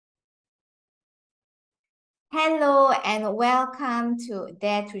Hello and welcome to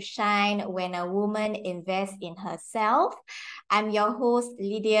Dare to Shine when a woman invests in herself. I'm your host,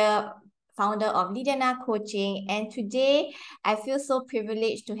 Lydia, founder of Lydiana Coaching. And today I feel so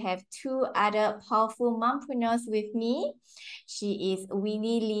privileged to have two other powerful mompreneurs with me. She is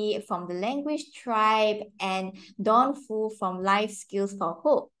Winnie Lee from the Language Tribe and Dawn Foo from Life Skills for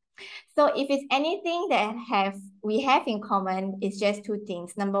Hope. So if it's anything that we have in common, it's just two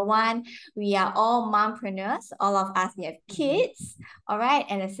things. Number one, we are all mompreneurs. All of us, we have kids. All right.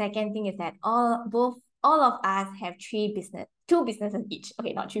 And the second thing is that all of us have two businesses each.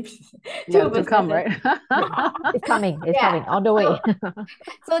 Okay, not three businesses. Two To come, businesses. right? It's coming. It's Yeah. coming all the way.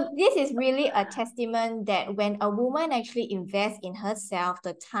 So this is really a testament that when a woman actually invests in herself,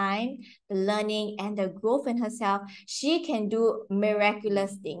 the time, the learning, and the growth in herself, she can do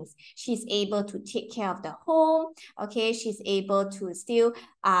miraculous things. She's able to take care of the home. Okay, she's able to still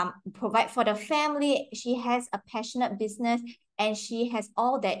provide for the family. She has a passionate business. And she has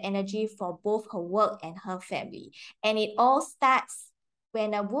all that energy for both her work and her family. And it all starts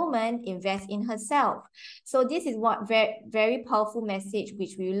when a woman invests in herself. So this is what very powerful message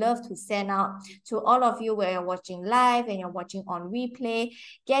which we love to send out to all of you where you're watching live and you're watching on replay.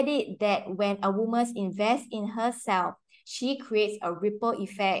 Get it that when a woman invests in herself, she creates a ripple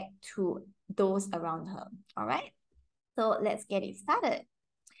effect to those around her. All right. So let's get it started.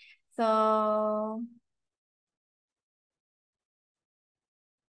 So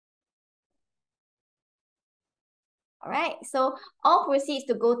all right, so all proceeds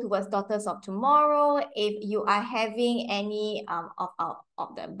to go towards Daughters of Tomorrow. If you are having any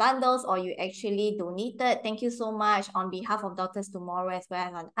of the bundles or you actually donated, thank you so much on behalf of Daughters Tomorrow as well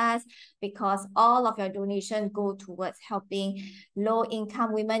as on us, because all of your donations go towards helping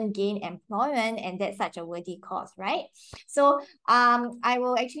low-income women gain employment, and that's such a worthy cause, right? So I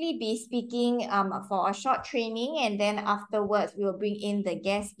will actually be speaking for a short training, and then afterwards we will bring in the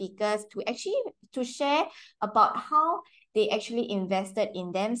guest speakers to share about how they actually invested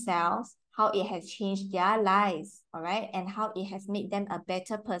in themselves, how it has changed their lives, all right, and how it has made them a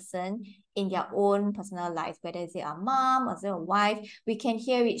better person in their own personal lives, whether it's a mom or a wife. We can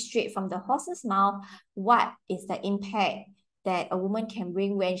hear it straight from the horse's mouth. What is the impact that a woman can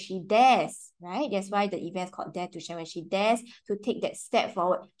bring when she dares, right? That's why the event is called Dare to Shine. When she dares to take that step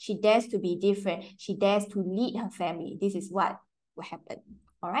forward, she dares to be different, she dares to lead her family. This is what will happen.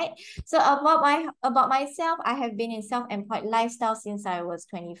 All right. So about myself, I have been in self-employed lifestyle since I was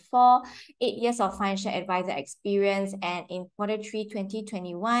 24, 8 years of financial advisor experience. And in Q3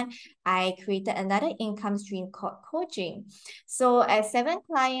 2021, I created another income stream called coaching. So at 7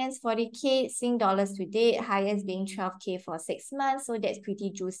 clients, 40K Sing dollars to date, highest being 12K for 6 months. So that's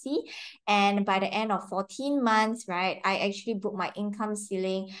pretty juicy. And by the end of 14 months, right, I actually broke my income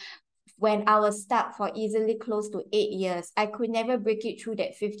ceiling when I was stuck for easily close to 8 years. I could never break it through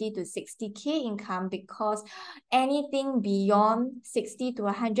that 50 to 60K income, because anything beyond 60 to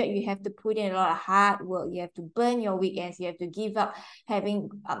 100, you have to put in a lot of hard work. You have to burn your weekends. You have to give up having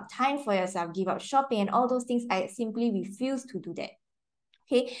time for yourself, give up shopping and all those things. I simply refuse to do that.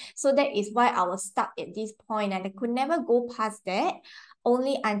 Okay, so that is why I was stuck at this point, and I could never go past that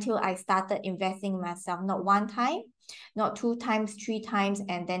only until I started investing in myself. Not one time, not 2 times, 3 times,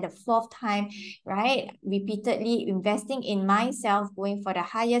 and then the 4th time, right? Repeatedly investing in myself, going for the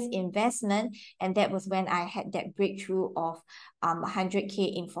highest investment. And that was when I had that breakthrough of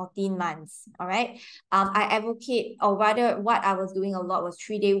 100K in 14 months. All right. I advocate, or rather what I was doing a lot was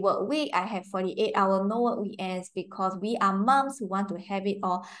 3-day work week. I have 48-hour no work weekends, because we are moms who want to have it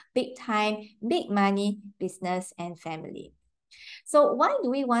all: big time, big money, business, and family. So why do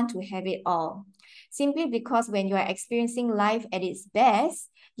we want to have it all? Simply because when you are experiencing life at its best,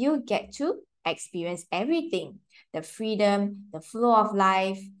 you get to experience everything: the freedom, the flow of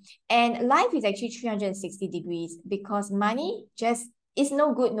life. And life is actually 360 degrees, because money just is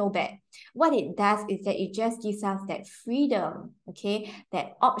no good, no bad. What it does is that it just gives us that freedom, okay,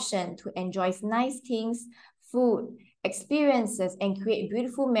 that option to enjoy nice things, food, experiences, and create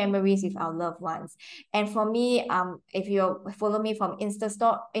beautiful memories with our loved ones. And for me, if you follow me from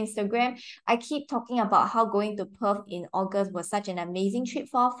Instagram, I keep talking about how going to Perth in August was such an amazing trip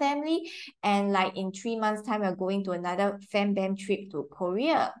for our family. And like in 3 months' time, we're going to another fam bam trip to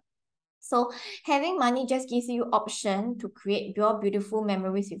Korea. So having money just gives you option to create your beautiful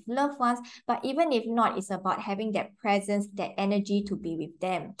memories with loved ones. But even if not, it's about having that presence, that energy to be with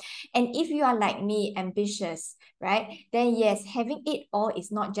them. And if you are like me, ambitious, right, then yes, having it all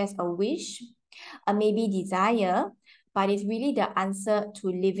is not just a wish, a maybe desire, but it's really the answer to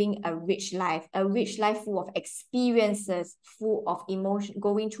living a rich life full of experiences, full of emotion,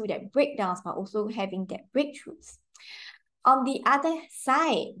 going through that breakdowns, but also having that breakthroughs. On the other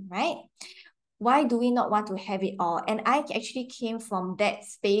side, right? Why do we not want to have it all? And I actually came from that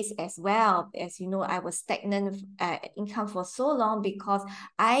space as well. As you know, I was stagnant income for so long because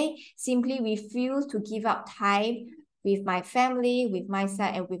I simply refused to give up time with my family, with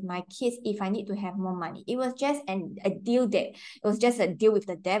myself, and with my kids if I need to have more money. It was just a deal with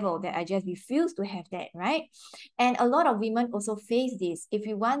the devil that I just refused to have that, right? And a lot of women also face this. If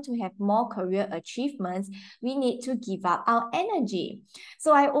we want to have more career achievements, we need to give up our energy.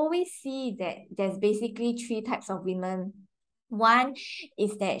 So I always see that there's basically 3 types of women. One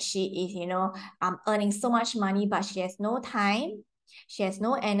is that she is, earning so much money, but she has no time. She has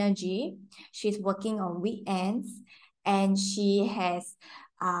no energy. She's working on weekends, and she has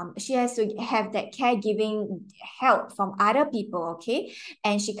to have that caregiving help from other people, okay?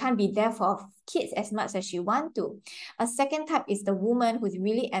 And she can't be there for kids as much as she wants to. A second type is the woman who's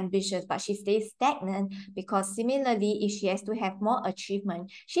really ambitious, but she stays stagnant because similarly, if she has to have more achievement,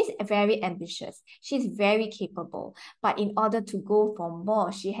 she's very ambitious. She's very capable. But in order to go for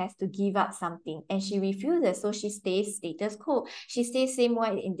more, she has to give up something, and she refuses. So she stays status quo. She stays same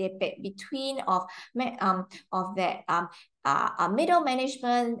way in the between of that a middle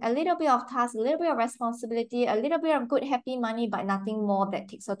management, a little bit of task, a little bit of responsibility, a little bit of good, happy money, but nothing more that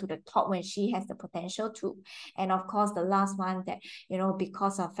takes her to the top when she has the potential to. And of course, the last one that,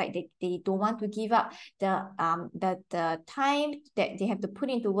 because of the fact that they don't want to give up the time that they have to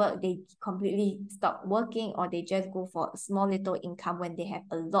put into work, they completely stop working, or they just go for a small little income when they have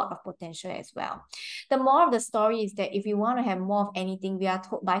a lot of potential as well. The moral of the story is that if we want to have more of anything, we are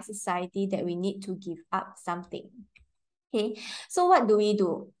told by society that we need to give up something. Okay, so what do we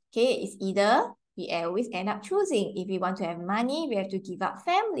do? Okay, it's either we always end up choosing. If we want to have money, we have to give up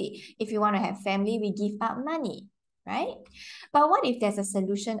family. If you want to have family, we give up money, right? But what if there's a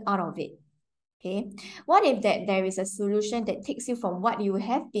solution out of it? Okay, what if there is a solution that takes you from what you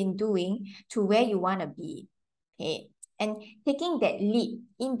have been doing to where you want to be? Okay, and taking that leap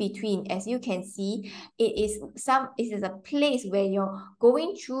in between, as you can see, it is a place where you're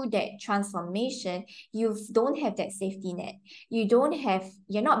going through that transformation. You don't have that safety net.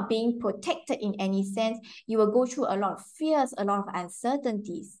 You're not being protected in any sense. You will go through a lot of fears, a lot of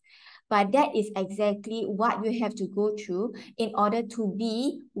uncertainties. But that is exactly what you have to go through in order to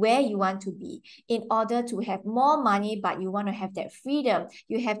be where you want to be. In order to have more money, but you want to have that freedom,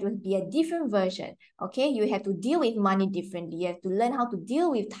 you have to be a different version, okay? You have to deal with money differently. You have to learn how to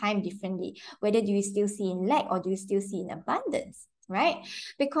deal with time differently. Whether do you still see in lack or do you still see in abundance, right?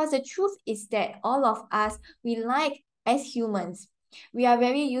 Because the truth is that all of us, as humans, we are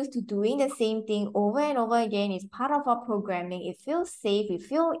very used to doing the same thing over and over again. It's part of our programming. It feels safe. We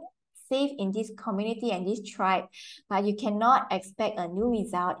feel safe in this community and this tribe, but you cannot expect a new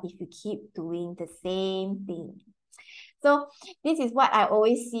result if you keep doing the same thing. So this is what I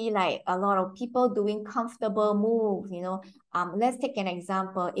always see, like a lot of people doing comfortable moves, let's take an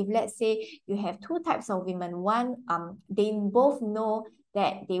example. If let's say you have 2 types of women, one, they both know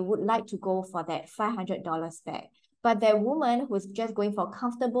that they would like to go for that $500 bag. But that woman who's just going for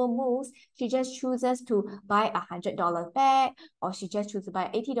comfortable moves, she just chooses to buy $100 bag, or she just chooses to buy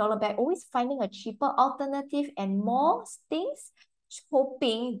 $80 bag, always finding a cheaper alternative and more things,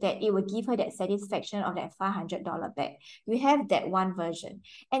 hoping that it will give her that satisfaction of that $500 bag. You have that one version.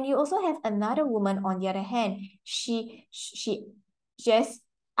 And you also have another woman on the other hand. She just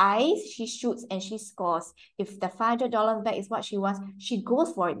she shoots and she scores. If the $500 bag is what she wants, she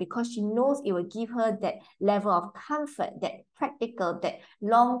goes for it because she knows it will give her that level of comfort, that practical, that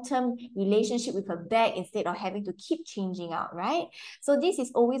long-term relationship with her bag instead of having to keep changing out, right? So this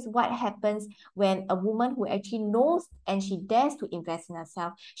is always what happens when a woman who actually knows and she dares to invest in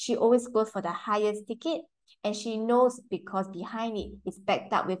herself, she always goes for the highest ticket. And she knows because behind it is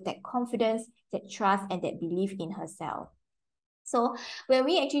backed up with that confidence, that trust, and that belief in herself. So when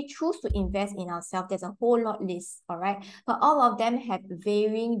we actually choose to invest in ourselves, there's a whole lot list, all right? But all of them have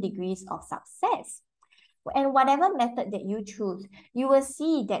varying degrees of success. And whatever method that you choose, you will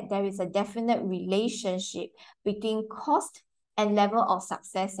see that there is a definite relationship between cost and level of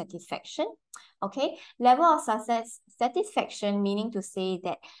success satisfaction. Okay, level of success satisfaction meaning to say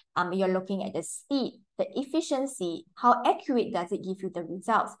that you're looking at the speed, the efficiency, how accurate does it give you the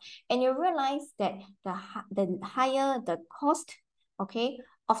results, and you realize that the higher the cost, okay,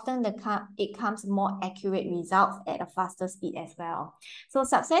 often it comes more accurate results at a faster speed as well. So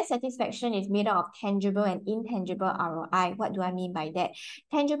success satisfaction is made up of tangible and intangible ROI. What do I mean by that?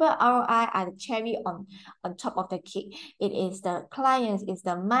 Tangible ROI are the cherry on top of the cake. It is the clients, it's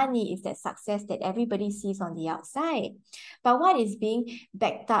the money, it's that success that everybody sees on the outside. But what is being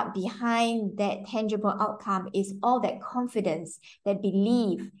backed up behind that tangible outcome is all that confidence, that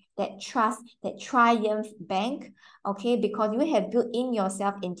belief, that trust, that triumph bank, okay? Because you have built in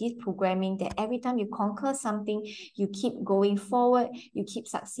yourself in this programming that every time you conquer something, you keep going forward, you keep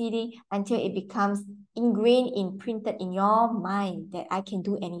succeeding until it becomes ingrained, imprinted in your mind that I can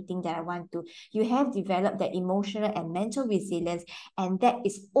do anything that I want to. You have developed that emotional and mental resilience, and that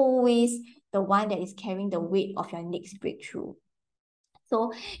is always the one that is carrying the weight of your next breakthrough.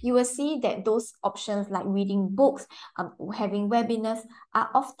 So you will see that those options like reading books, having webinars are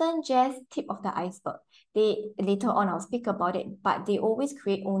often just tip of the iceberg. Later on, I'll speak about it, but they always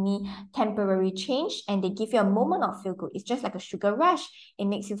create only temporary change and they give you a moment of feel good. It's just like a sugar rush. It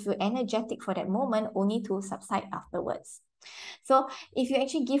makes you feel energetic for that moment only to subside afterwards. So if you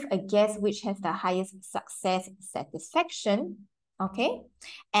actually give a guess which has the highest success satisfaction, okay,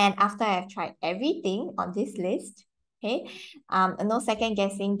 and after I've tried everything on this list, okay, no second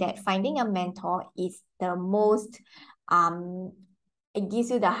guessing that finding a mentor is the most, it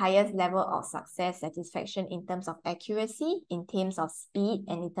gives you the highest level of success satisfaction in terms of accuracy, in terms of speed,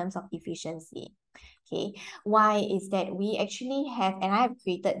 and in terms of efficiency. Okay, why is that we actually have, and I have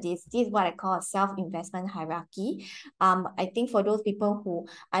created this is what I call a self-investment hierarchy. I think for those people who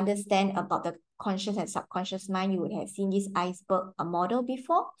understand about the conscious and subconscious mind, you would have seen this iceberg model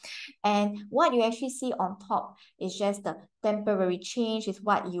before. And what you actually see on top is just the temporary change, is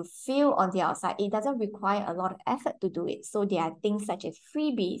what you feel on the outside. It doesn't require a lot of effort to do it. So there are things such as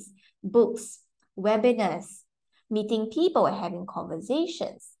freebies, books, webinars, meeting people and having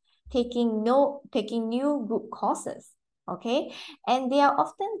conversations, taking new group courses, okay? And they are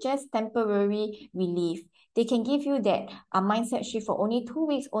often just temporary relief. They can give you that mindset shift for only 2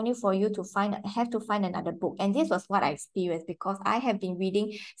 weeks, only for you to have to find another book. And this was what I experienced because I have been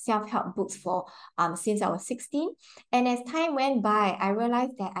reading self-help books for since I was 16. And as time went by, I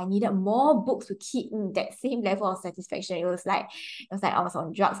realized that I needed more books to keep that same level of satisfaction. It was like I was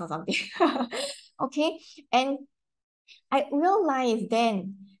on drugs or something. Okay. And I realized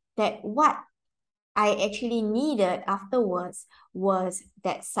then that what I actually needed afterwards was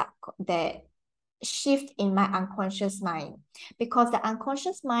that shift in my unconscious mind, because the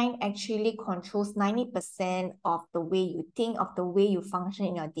unconscious mind actually controls 90% of the way you think, of the way you function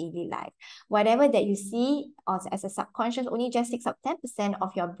in your daily life. Whatever that you see as a subconscious only just takes up 10%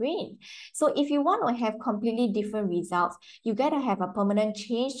 of your brain. So if you want to have completely different results, you got to have a permanent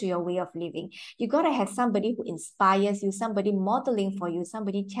change to your way of living. You got to have somebody who inspires you, somebody modeling for you,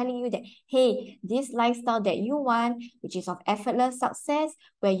 somebody telling you that, hey, this lifestyle that you want, which is of effortless success,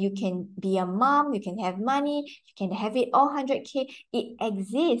 where you can be a mom, you can have money, you can have it all 100K, it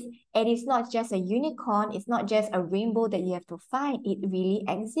exists. And it's not just a unicorn, it's not just a rainbow that you have to find, it really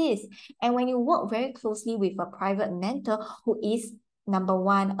exists. And when you work very closely with a private mentor who is, number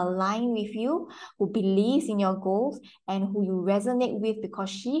one, aligned with you, who believes in your goals, and who you resonate with because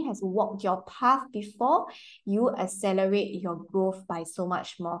she has walked your path before, you accelerate your growth by so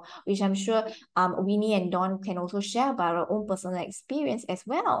much more, which I'm sure Winnie and Dawn can also share about our own personal experience as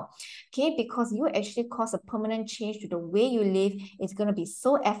well. Okay, because you actually cause a permanent change to the way you live. It's going to be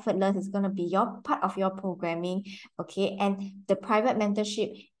so effortless. It's going to be part of your programming. Okay, and the private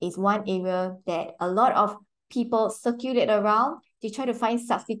mentorship is one area that a lot of people circulate around. They try to find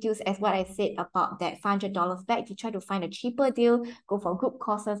substitutes, as what I said about that $500 back. They try to find a cheaper deal, go for group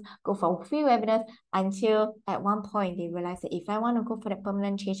courses, go for free webinars, until at one point they realize that if I want to go for that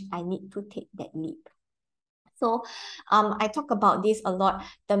permanent change, I need to take that leap. So I talk about this a lot,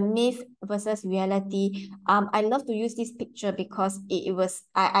 the myth versus reality. I love to use this picture because it was,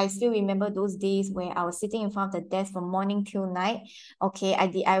 I still remember those days where I was sitting in front of the desk from morning till night. Okay,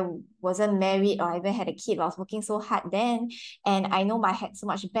 I wasn't married or I even had a kid. I was working so hard then. And I know I had so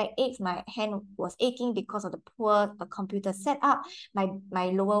much back aches. My hand was aching because of the poor computer setup. My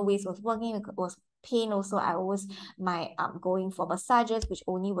lower waist was pain also. I was going for massages, which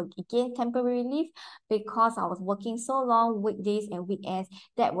only were again temporary relief because I was working so long, weekdays and weekends.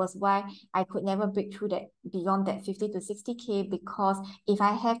 That was why I could never break through that beyond that 50 to 60K, because if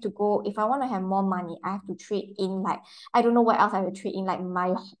I want to have more money, I have to trade in, like, I don't know what else I would trade in, like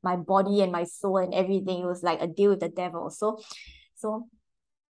my body and my soul and everything. It was like a deal with the devil. So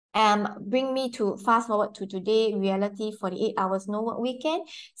Bring me to fast forward to today, reality, 48 hours, no work weekend.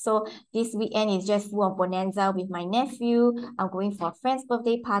 So this weekend is just full of bonanza with my nephew. I'm going for a friend's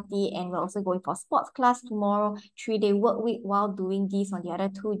birthday party, and we're also going for sports class tomorrow. 3-day work week while doing this on the other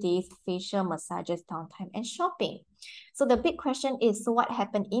 2 days, facial, massages, downtime, and shopping. So the big question is, so what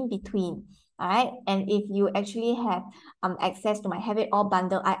happened in between? All right. And if you actually have access to my Have It All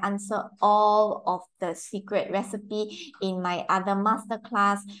bundle, I answer all of the secret recipe in my other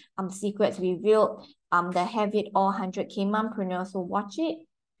masterclass, Secrets Revealed, the Have It All 100K Mumpreneur. So watch it.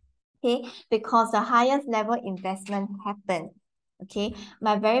 Okay, because the highest level investment happened. Okay,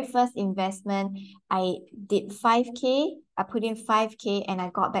 my very first investment, I did 5K. I put in 5K and I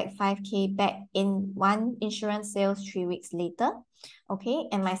got back 5K back in one insurance sales 3 weeks later. Okay,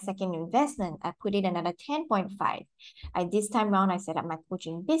 and my second investment, I put in another 10.5. This time around, I set up my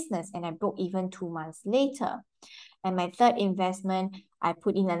coaching business and I broke even 2 months later. And my third investment, I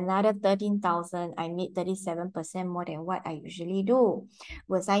put in another 13,000. I made 37% more than what I usually do.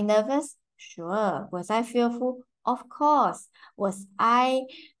 Was I nervous? Sure. Was I fearful? Of course. Was I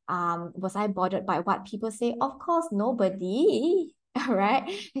bothered by what people say? Of course, nobody. All right.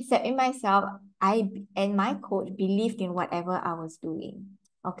 Except in myself, I and my coach believed in whatever I was doing.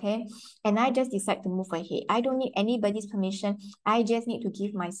 Okay. And I just decided to move ahead. I don't need anybody's permission. I just need to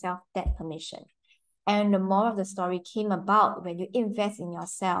give myself that permission. And the moral of the story came about when you invest in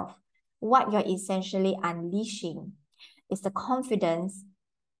yourself. What you're essentially unleashing is the confidence,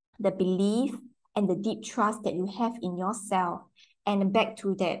 the belief, and the deep trust that you have in yourself. And back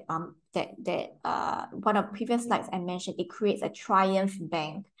to that, one of previous slides I mentioned, it creates a triumph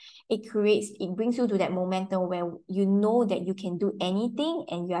bank. It brings you to that momentum where you know that you can do anything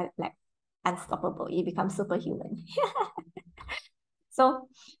and you are like unstoppable. You become superhuman. So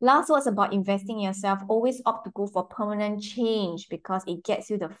last words about investing in yourself, always opt to go for permanent change because it gets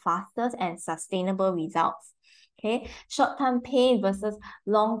you the fastest and sustainable results. Okay, short-term pain versus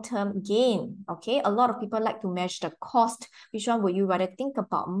long-term gain. Okay, a lot of people like to measure the cost. Which one would you rather think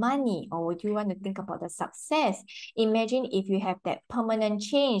about, money, or would you want to think about the success? Imagine if you have that permanent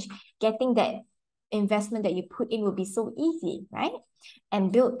change, getting that investment that you put in will be so easy, right?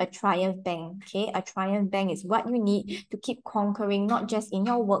 And build a triumph bank. Okay, a triumph bank is what you need to keep conquering, not just in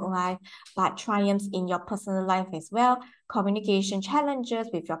your work life, but triumphs in your personal life as well. Communication challenges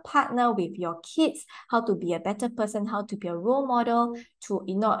with your partner, with your kids, how to be a better person, how to be a role model to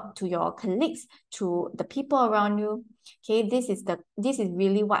to your colleagues, to the people around you. Okay, this is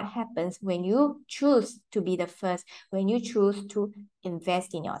really what happens when you choose to be the first, when you choose to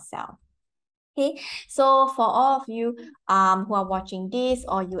invest in yourself. Okay, so for all of you who are watching this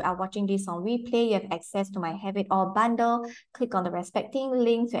or you are watching this on replay, you have access to my Have It All bundle. Click on the respecting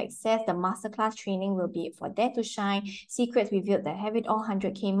link to access the masterclass training will be for Dare to Shine. Secrets Revealed, the Have It All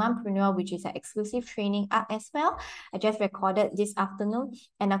 100K Mumpreneur, which is an exclusive training up as well. I just recorded this afternoon,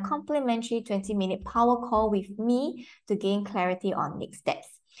 and a complimentary 20-minute power call with me to gain clarity on next steps.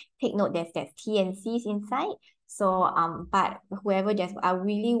 Take note there's T and C's inside. So, but whoever just, I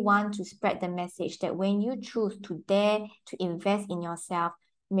really want to spread the message that when you choose to dare to invest in yourself,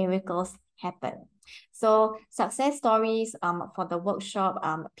 miracles happen. So success stories for the workshop,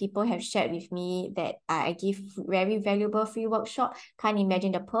 people have shared with me that I give very valuable free workshop. Can't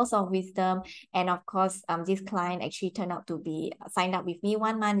imagine the pearls of wisdom. And of course, this client actually turned out to be signed up with me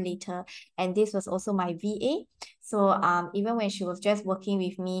 1 month later. And this was also my VA. So even when she was just working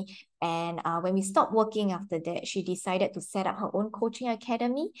with me, and when we stopped working after that, she decided to set up her own coaching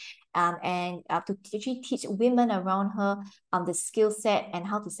academy and to actually teach women around her the skill set and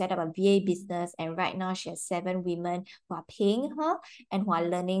how to set up a VA business. And right now she has 7 women who are paying her and who are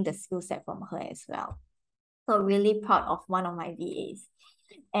learning the skill set from her as well. So really proud of one of my VAs.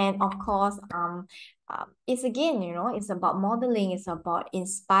 And of course, it's again, it's about modeling, it's about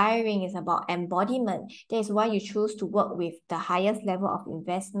inspiring, it's about embodiment. That is why you choose to work with the highest level of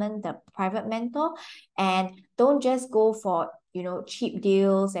investment, the private mentor, and don't just go for cheap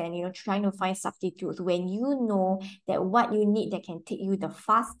deals and trying to find substitutes when you know that what you need that can take you the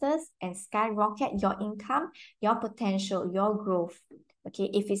fastest and skyrocket your income, your potential, your growth. Okay,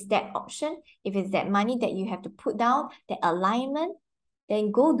 if it's that option, if it's that money that you have to put down, that alignment, then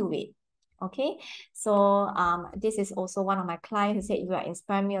go do it. Okay, so this is also one of my clients who said you are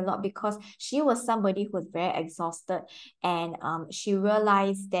inspiring me a lot because she was somebody who was very exhausted, and she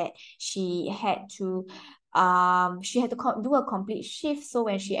realized that she had to do a complete shift. So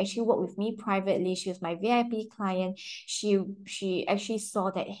when she actually worked with me privately, she was my VIP client, she actually saw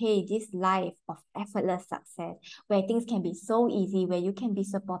that, hey, this life of effortless success where things can be so easy, where you can be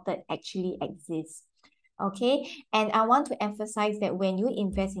supported, actually exists. Okay, and I want to emphasize that when you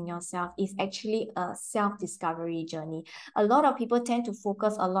invest in yourself, it's actually a self-discovery journey. A lot of people tend to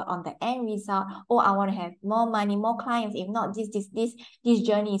focus a lot on the end result. Oh, I want to have more money, more clients. If not, this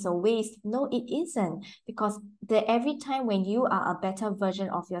journey is a waste. No, it isn't, because every time when you are a better version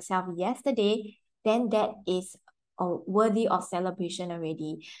of yourself yesterday, then that is worthy of celebration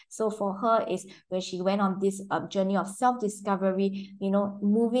already. So for her is when she went on this journey of self-discovery,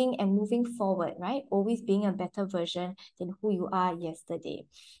 moving forward, right? Always being a better version than who you are yesterday.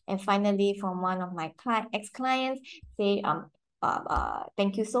 And finally, from one of my ex-clients, say,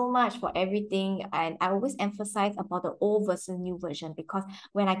 thank you so much for everything. And I always emphasize about the old versus new version, because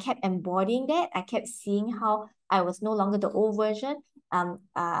when I kept embodying that, I kept seeing how I was no longer the old version. And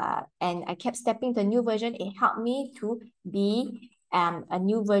I kept stepping the new version. It helped me to be a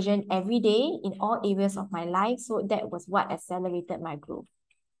new version every day in all areas of my life. So that was what accelerated my growth.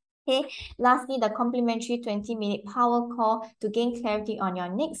 Okay, lastly, the complimentary 20-minute power call to gain clarity on your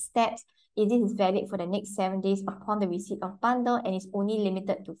next steps. This is valid for the next 7 days upon the receipt of bundle, and it's only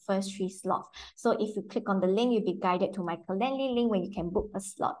limited to first 3 slots. So if you click on the link, you'll be guided to my Calendly link where you can book a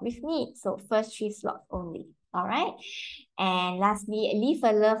slot with me. So first 3 slots only. All right. And lastly, leave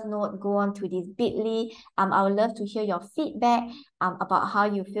a love note, go on to this bit.ly. I would love to hear your feedback about how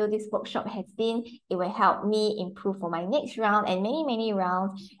you feel this workshop has been. It will help me improve for my next round and many, many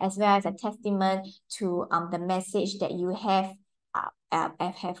rounds, as well as a testament to the message that you have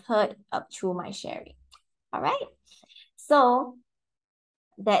heard through my sharing. All right. So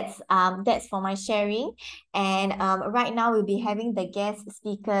that's for my sharing. And right now we'll be having the guest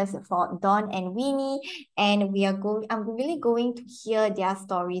speakers for Dawn and Winnie, and I'm really going to hear their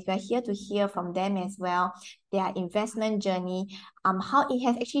stories. We're here to hear from them as well, their investment journey, how it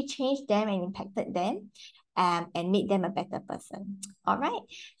has actually changed them and impacted them, and made them a better person. All right,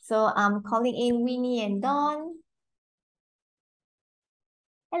 so I'm calling in Winnie and Dawn.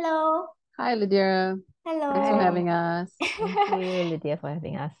 Hello. Hi, Lydia. Hello. Thanks for having us. Thank you, Lydia, for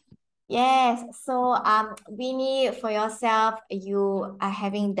having us. Yes, so Winnie, for yourself, you are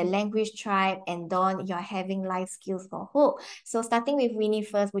having the language tribe, and Dawn, you're having life skills for hope. So starting with Winnie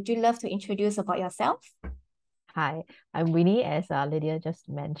first, would you love to introduce about yourself? Hi, I'm Winnie, as Lydia just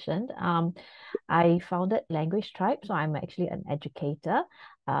mentioned. I founded Language Tribe, so I'm actually an educator.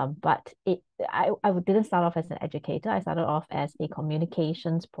 But I didn't start off as an educator. I started off as a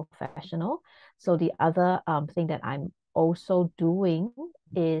communications professional. So the other thing that I'm also doing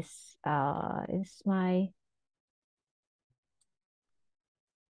is my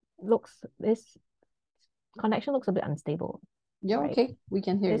this connection looks a bit unstable. Yeah, right? okay. We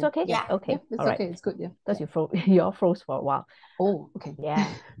can hear It's you. okay? Yeah. Okay. Yeah, it's All right. okay. It's good. Yeah. Because you all froze for a while. Oh, okay. Yeah.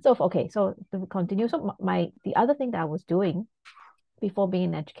 So to continue. So the other thing that I was doing before being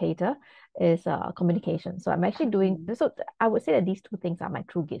an educator is communication. So I'm actually doing so I would say that these two things are my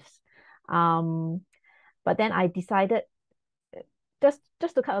true gifts. But then I decided,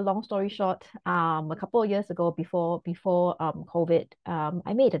 just to cut a long story short, a couple of years ago before COVID,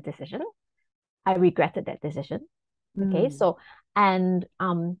 I made a decision. I regretted that decision. Okay, so and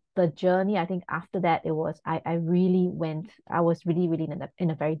the journey, I think after that, it was I was really in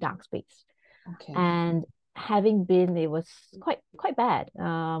a very dark space. Okay. And having been, it was quite bad.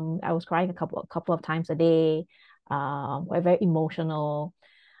 I was crying a couple of times a day, quite very emotional.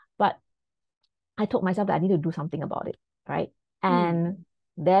 But I told myself that I need to do something about it, right? And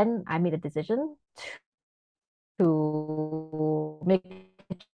then I made a decision to make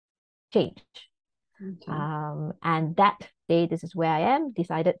a change. Okay. And that day, this is where I am,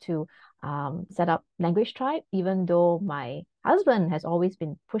 decided to set up Language Tribe, even though my husband has always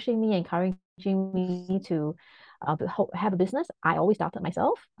been pushing me, encouraging me to have a business. I always doubted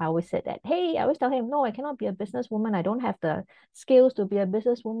myself. I always said that, hey, I always tell him, no, I cannot be a businesswoman. I don't have the skills to be a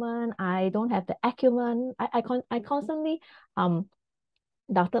businesswoman. I don't have the acumen. I constantly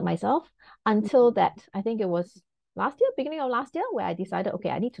doubted myself until that, I think it was beginning of last year, where I decided, okay,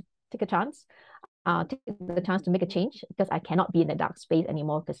 I need to take a chance. Take the chance to make a change, because I cannot be in the dark space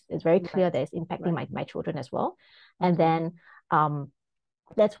anymore, because it's very clear that it's impacting my children as well. And then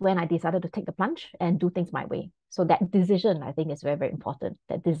that's when I decided to take the plunge and do things my way. So that decision, I think, is very, very important.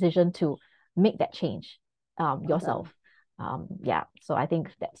 That decision to make that change yourself. Yeah. So I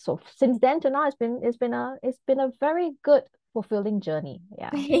think that, so since then to now, it's been a very good fulfilling journey.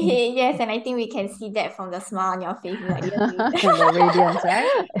 Yeah. Yes, and I think we can see that from the smile on your face, like years later. And the radiance,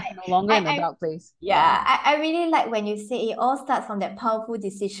 right? No longer in a I dark place. yeah, I really like when you say it all starts from that powerful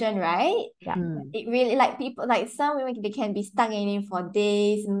decision, right? Yeah. Mm. It really, like, people, like some women, they can be stuck in it for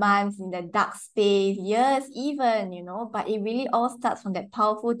days, months, in the dark space, years even, but it really all starts from that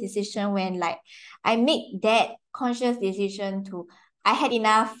powerful decision when, like, I make that conscious decision to, I had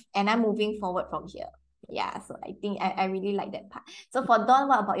enough and I'm moving forward from here. Yeah, so I think I really like that part. So for Dawn,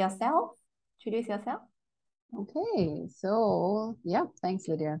 what about yourself? Introduce yourself. Okay, so yeah, thanks,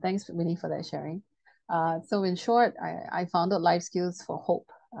 Lydia. Thanks, Winnie, for that sharing. So in short, I founded Life Skills for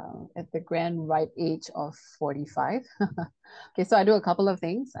Hope at the grand ripe age of 45. Okay, so I do a couple of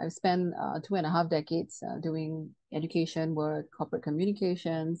things. I've spent 2.5 decades doing education work, corporate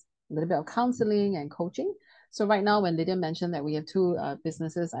communications, a little bit of counseling and coaching. So right now, when Lydia mentioned that we have two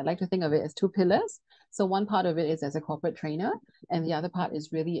businesses, I like to think of it as two pillars. So one part of it is as a corporate trainer, and the other part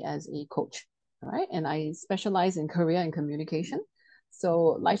is really as a coach. Right, and I specialize in career and communication.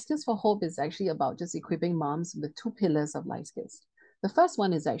 So Life Skills for Hope is actually about just equipping moms with two pillars of life skills. The first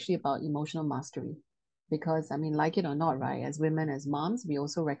one is actually about emotional mastery, because I mean, like it or not, right, as women, as moms, we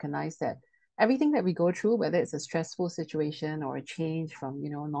also recognize that everything that we go through, whether it's a stressful situation or a change from,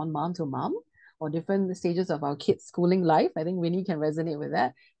 non-mom to mom, or different stages of our kids' schooling life, I think Winnie can resonate with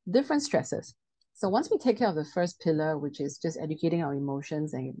that, different stresses. So once we take care of the first pillar, which is just educating our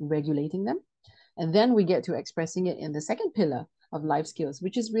emotions and regulating them, and then we get to expressing it in the second pillar of life skills,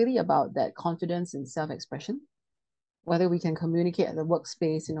 which is really about that confidence and self-expression, whether we can communicate at the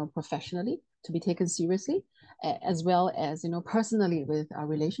workspace, professionally to be taken seriously, as well as, personally with our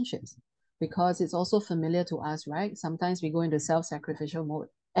relationships. Because it's also familiar to us, right? Sometimes we go into self-sacrificial mode.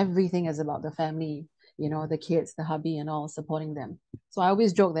 Everything is about the family, the kids, the hubby, and all, supporting them. So I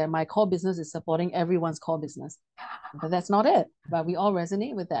always joke that my core business is supporting everyone's core business. But that's not it. But we all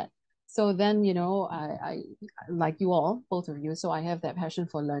resonate with that. So then, I like you all, both of you. So I have that passion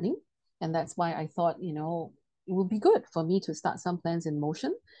for learning. And that's why I thought, it would be good for me to start some plans in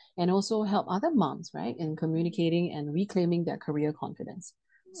motion and also help other moms, right, in communicating and reclaiming their career confidence.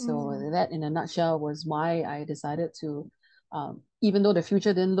 So that, in a nutshell, was why I decided to, even though the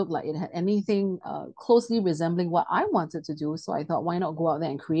future didn't look like it had anything closely resembling what I wanted to do. So I thought, why not go out there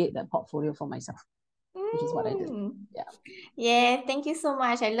and create that portfolio for myself, which is what I did. Yeah. Yeah, thank you so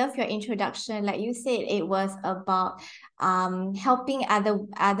much. I love your introduction. Like you said, it was about helping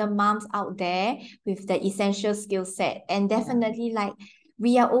other moms out there with the essential skill set. And definitely, like,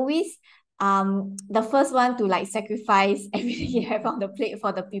 we are always the first one to, like, sacrifice everything you have on the plate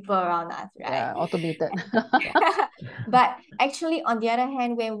for the people around us, right? Yeah, automated. But actually, on the other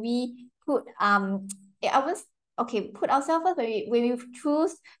hand, when we put I was okay, put ourselves first, when we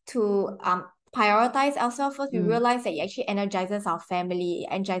choose to prioritize ourselves first, we realize that it actually energizes our family,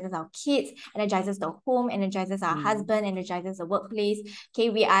 energizes our kids, energizes the home, energizes our husband, energizes the workplace. Okay,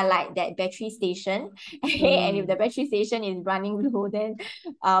 we are like that battery station. Okay, and if the battery station is running low, then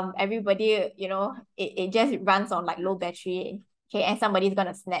everybody, it just runs on like low battery. Okay, and somebody's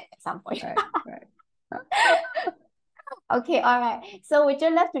gonna snap at some point. Right. Okay, all right. So would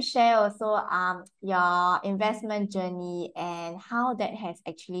you love to share also your investment journey and how that has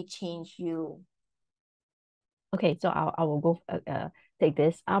actually changed you? Okay, so I will go take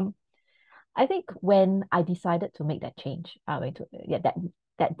this. I think when I decided to make that change,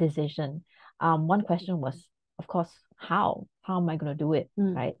 that decision, one question was, of course, how am I going to do it,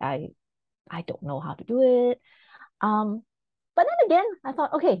 right? I don't know how to do it. But then again, I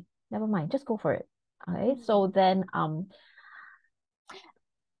thought, okay, never mind, just go for it. Okay, so then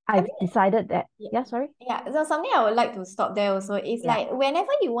I've decided that, sorry. Yeah, so something I would like to stop there also is like whenever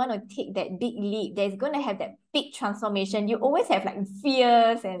you want to take that big leap, there's going to have that big transformation. You always have like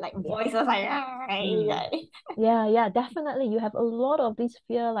fears and like voices like, yeah, definitely. You have a lot of this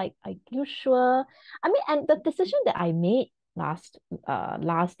fear, like, are you sure? I mean, and the decision that I made last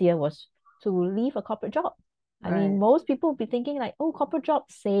year was to leave a corporate job. I mean, most people will be thinking like, oh, corporate job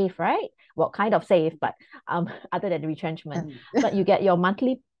safe, right? Well, kind of safe, but other than the retrenchment, but you get your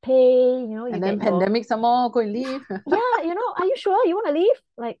monthly pay, and then pandemic some more, go and leave. Yeah, are you sure you want to leave?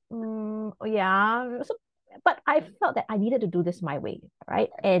 Like, yeah. So, but I felt that I needed to do this my way, right?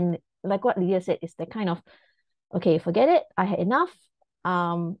 And like what Leah said, it's the kind of, okay, forget it. I had enough.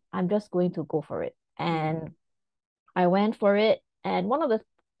 I'm just going to go for it. And I went for it. And one of the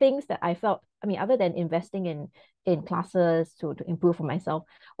things that I felt, I mean, other than investing in classes to improve for myself,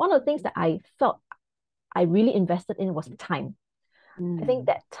 one of the things that I felt I really invested in was time. I think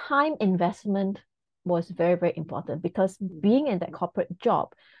that time investment was very, very important because being in that corporate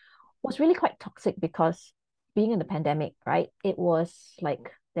job was really quite toxic because being in the pandemic, right? It was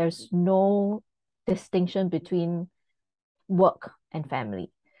like there's no distinction between work and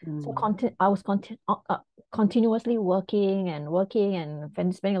family. So I was continuously working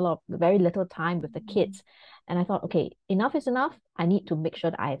and spending a lot of very little time with the kids. And I thought, okay, enough is enough. I need to make sure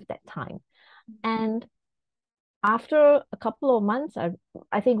that I have that time. And after a couple of months,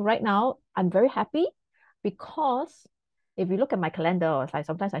 I think right now I'm very happy because if you look at my calendar, or like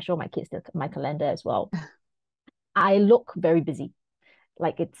sometimes I show my kids my calendar as well, I look very busy.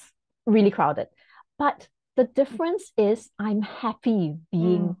 Like it's really crowded. But the difference is I'm happy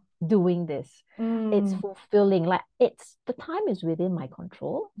doing this. It's fulfilling. Like it's the time is within my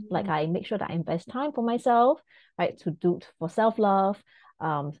control. Like I make sure that I invest time for myself, right? To do for self-love.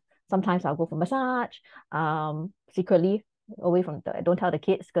 Sometimes I'll go for massage. Secretly away from don't tell the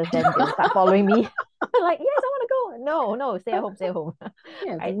kids because then they'll start following me. Like, yes, I want to go. No, stay at home, stay at home.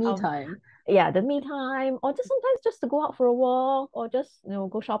 Yeah, right? the me time. Yeah, the me time, or just sometimes just to go out for a walk, or just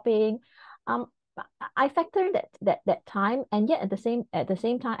go shopping. I factor in that time, and yet at the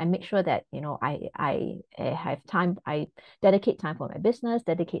same time, I make sure that I have time. I dedicate time for my business,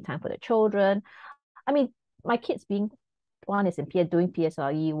 dedicate time for the children. I mean, my kids being one is doing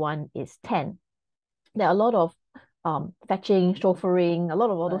PSLE, one is 10. There are a lot of fetching, chauffeuring, a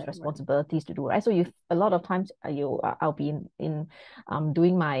lot of all those responsibilities to do, right? So a lot of times I'll be in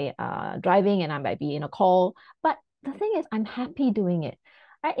doing my driving, and I might be in a call. But the thing is, I'm happy doing it,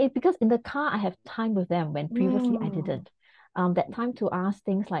 right? Because in the car I have time with them when previously I didn't. That time to ask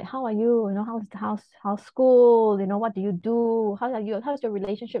things like, how are you? How's school? What do you do? How's your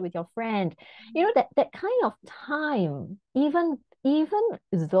relationship with your friend? That kind of time, even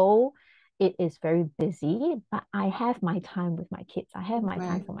though it is very busy, but I have my time with my kids. I have my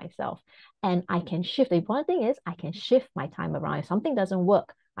time for myself, and I can shift. The important thing is I can shift my time around. If something doesn't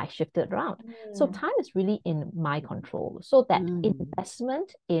work, I shift it around. So time is really in my control. So that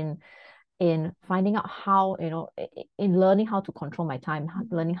investment in finding out how, in learning how to control my time,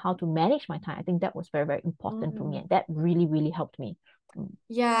 learning how to manage my time, I think that was very, very important for me, and that really, really helped me.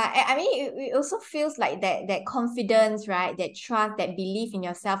 Yeah, I mean, it also feels like that confidence, right? That trust, that belief in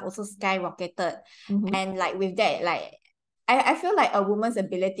yourself also skyrocketed. And like with that, like I feel like a woman's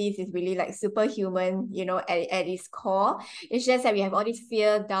abilities is really like superhuman, at its core. It's just that we have all these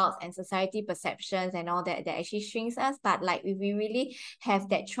fear, doubts, and society perceptions and all that actually shrinks us. But like if we really have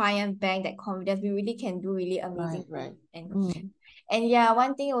that triumph bank, that confidence, we really can do really amazing things. And yeah,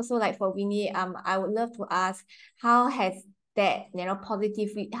 one thing also like for Winnie, I would love to ask, how has that,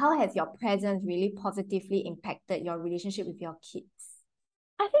 how has your presence really positively impacted your relationship with your kids?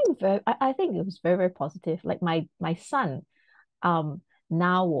 I think it was very, very positive. Like my son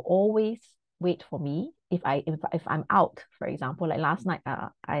now will always wait for me if I'm out, for example. Like last night,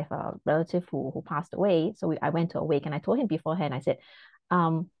 I have a relative who passed away, so I went to a wake, and I told him beforehand. I said,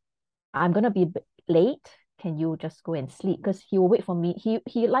 I'm gonna be a bit late. Can you just go and sleep? Because he will wait for me.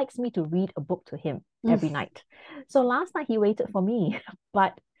 He likes me to read a book to him every night. So last night he waited for me,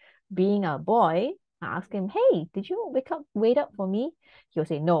 but being a boy, I asked him, "Hey, did you wait up for me?" He'll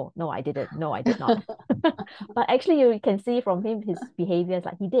say, "No, no, I didn't. No, I did not." But actually, you can see from him his behaviors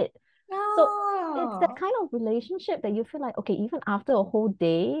like he did. So it's that kind of relationship that you feel like, okay, even after a whole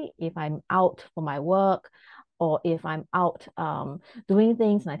day, if I'm out for my work, or if I'm out doing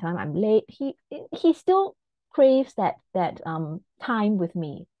things, and I tell him I'm late, he still craves that time with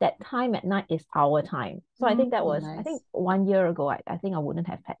me. That time at night is our time. So I think that was nice. I think 1 year ago, I think I wouldn't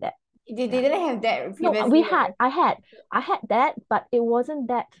have had that. They didn't have that No, previously. I had that, but it wasn't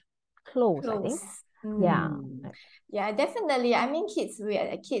that close. I think. Yeah. Yeah, definitely. I mean, kids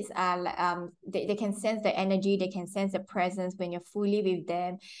are like they can sense the energy, they can sense the presence when you're fully with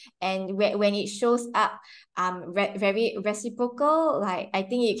them, and when it shows up very reciprocal, like I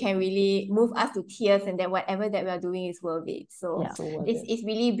think it can really move us to tears, and that whatever that we're doing is worth it. So Yeah. it's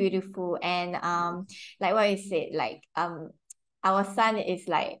really beautiful. And like what you said, like our son is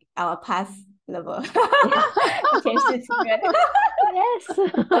like our past lover. Yes.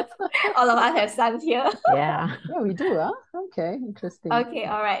 All of us have sons here. Yeah. Yeah, we do, huh? Okay, interesting. Okay,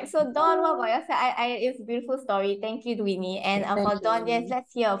 all right. So Dawn, what about yourself? It's a beautiful story. Thank you, Winnie. And for Dawn, yes,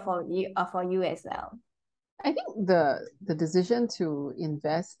 let's hear for you as well. I think the decision to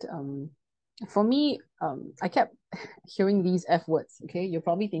invest, for me, I kept hearing these F words. Okay, you're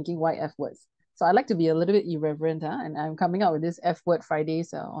probably thinking, why F words? So I like to be a little bit irreverent, huh? And I'm coming out with this F word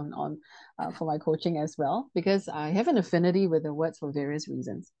Fridays on for my coaching as well, because I have an affinity with the words for various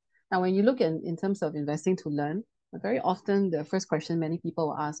reasons. Now, when you look in terms of investing to learn, very often the first question many people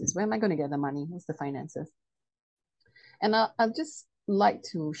will ask is, where am I going to get the money? What's the finances? And I'll just like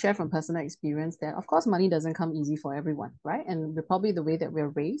to share from personal experience that, of course, money doesn't come easy for everyone, right? And probably the way that we're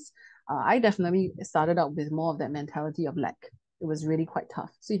raised, I definitely started out with more of that mentality of lack. It was really quite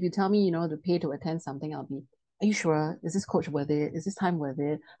tough. So if you tell me, to pay to attend something, I'll be, are you sure? Is this coach worth it? Is this time worth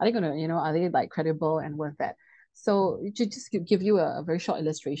it? Are they gonna, are they like credible and worth that? So to just give you a very short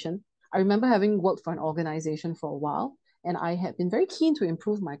illustration, I remember having worked for an organization for a while, and I had been very keen to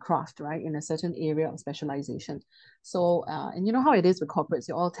improve my craft, right, in a certain area of specialization. So, and you know how it is with corporates,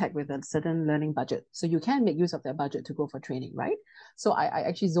 you're all tagged with a certain learning budget. So you can make use of that budget to go for training, right? So I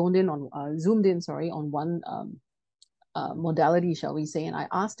actually zoomed in, on one modality, shall we say, and I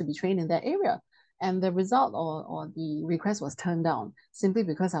asked to be trained in that area. And the result or the request was turned down simply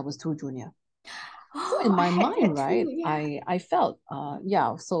because I was too junior. So in Oh, I my had mind, that right, too. Yeah. I felt,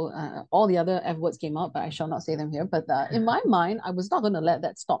 so all the other F words came out, but I shall not say them here. But in my mind, I was not going to let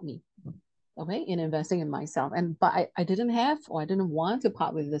that stop me, okay, in investing in myself. But I didn't have, or I didn't want to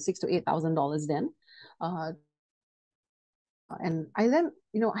part with the $6,000 to $8,000 then. And I then,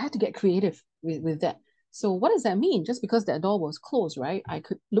 I had to get creative with that. So what does that mean? Just because that door was closed, right? I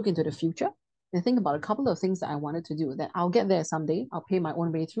could look into the future and think about a couple of things that I wanted to do. That I'll get there someday. I'll pay my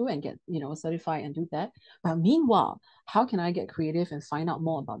own way through and get, certified and do that. But meanwhile, how can I get creative and find out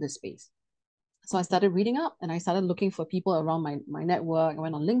more about this space? So I started reading up and I started looking for people around my network. I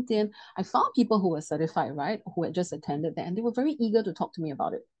went on LinkedIn. I found people who were certified, right? Who had just attended that, and they were very eager to talk to me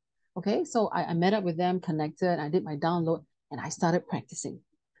about it. Okay, so I met up with them, connected, I did my download, and I started practicing.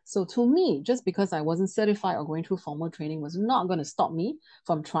 So to me, just because I wasn't certified or going through formal training was not going to stop me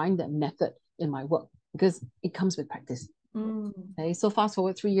from trying that method in my work, because it comes with practice. Okay, so fast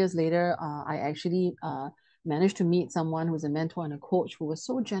forward 3 years later, I actually managed to meet someone who was a mentor and a coach who was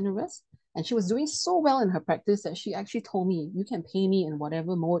so generous. And she was doing so well in her practice that she actually told me, you can pay me in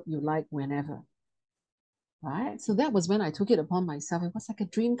whatever mode you like, whenever. Right. So that was when I took it upon myself. It was like a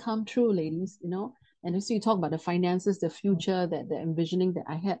dream come true, ladies. And so you talk about the finances, the future, that the envisioning that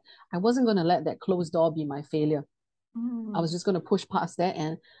I had. I wasn't going to let that closed door be my failure. I was just going to push past that,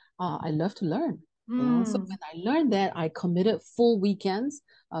 and I love to learn. So when I learned that, I committed full weekends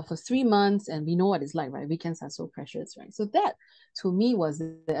for 3 months, and we know what it's like, right? Weekends are so precious, right? So that to me was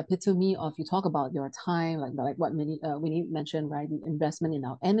the epitome of, you talk about your time, like what Winnie mentioned, right? The investment in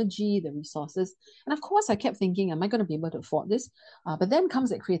our energy, the resources, and of course, I kept thinking, am I going to be able to afford this? But then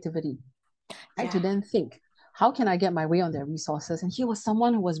comes that creativity, right? Yeah. To then think, how can I get my way on their resources? And here was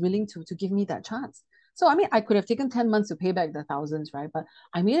someone who was willing to give me that chance. So I mean, I could have taken 10 months to pay back the thousands, right? But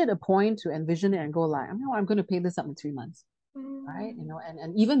I made it a point to envision it and go like, I'm going to pay this up in 3 months, right?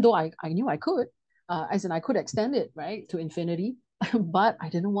 And even though I knew I could, as in I could extend it, right, to infinity, but I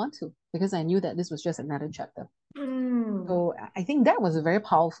didn't want to, because I knew that this was just another chapter. So I think that was a very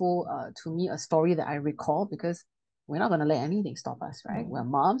powerful, to me, a story that I recall, because we're not going to let anything stop us, right? We're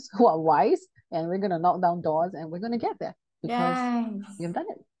moms who are wise, and we're going to knock down doors, and we're going to get there because we have Yes. done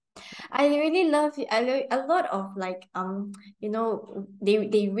it. I really love it. I love a lot of like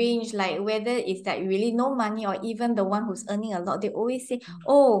they range, like whether it's like really no money or even the one who's earning a lot. They always say,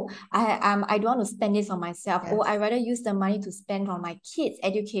 oh, I don't want to spend this on myself. Oh, I Yes. rather use the money to spend on my kids'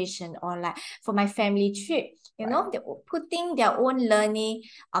 education or like for my family trip. Right. They're putting their own learning,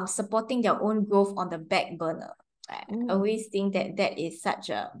 supporting their own growth on the back burner. I always think that that is such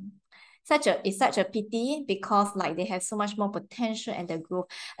a pity, because like they have so much more potential and the growth.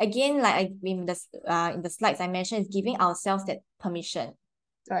 Again, like in the slides I mentioned, is giving ourselves that permission.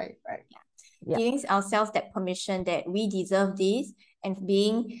 Right. Right. Yeah. Giving ourselves that permission that we deserve this, and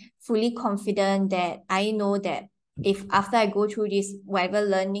being fully confident that I know that if after I go through this whatever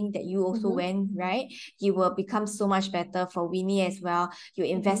learning that you also went, right, you will become so much better for Winnie as well. You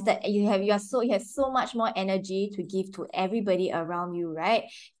invested, you have so much more energy to give to everybody around you, right?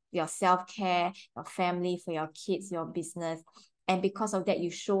 Your self-care, your family, for your kids, your business. And because of that, you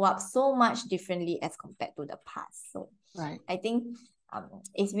show up so much differently as compared to the past. So Right. I think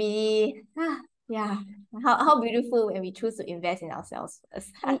it's really yeah, how beautiful when we choose to invest in ourselves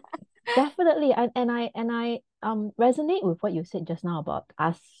first. Definitely. And I resonate with what you said just now about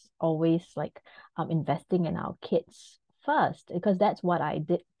us always like investing in our kids first, because that's what I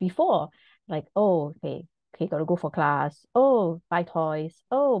did before. Like, oh, okay, gotta go for class. Oh, buy toys.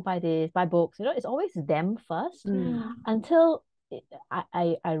 Oh, buy this, buy books. It's always them first, until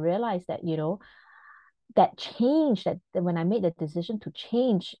I realized that, that change, that when I made the decision to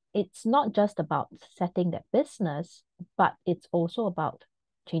change, it's not just about setting that business, but it's also about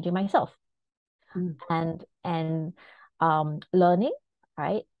changing myself and learning,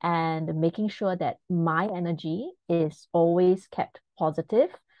 right? And making sure that my energy is always kept positive,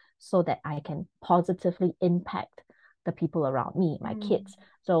 so that I can positively impact the people around me, my kids.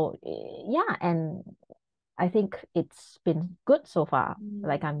 So yeah, and I think it's been good so far.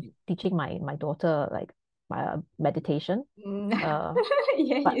 Like I'm teaching my daughter like meditation. Yeah,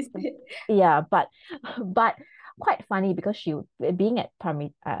 But you said. yeah, but quite funny because she being at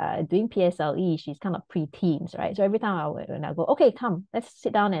primary doing PSLE, she's kind of pre-teens, right? So every time when I go, okay, come, let's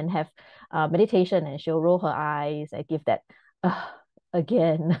sit down and have meditation, and she'll roll her eyes. I give that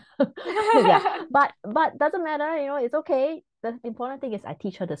again. Yeah, but doesn't matter, it's okay. The important thing is I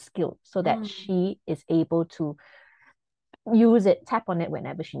teach her the skill so that she is able to use it, tap on it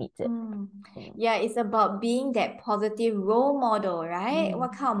whenever she needs it. Yeah, it's about being that positive role model, right?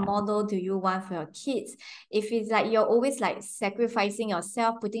 What kind of Yeah. model do you want for your kids? If it's like you're always like sacrificing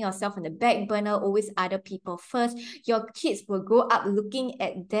yourself, putting yourself on the back burner, always other people first, your kids will grow up looking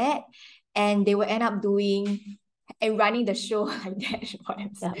at that, and they will end up doing and running the show like that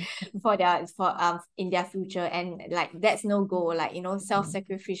for themselves, for in their future, and like that's no goal. Like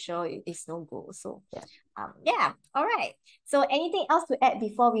self-sacrificial is no goal. So yeah, all right. So anything else to add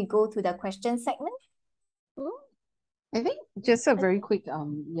before we go to the question segment? I think just a very quick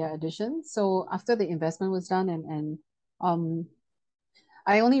addition. So after the investment was done, and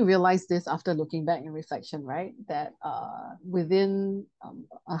I only realized this after looking back in reflection, right? That within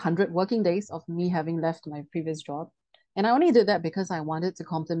 100 working days of me having left my previous job, and I only did that because I wanted to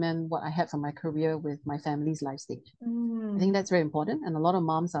complement what I had from my career with my family's life stage. I think that's very important, and a lot of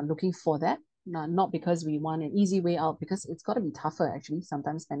moms are looking for that, not because we want an easy way out, because it's got to be tougher actually,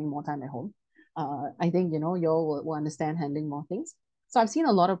 sometimes spending more time at home. I think, you all will understand handling more things. So I've seen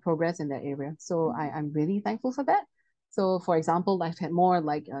a lot of progress in that area. So I'm really thankful for that. So for example, I've had more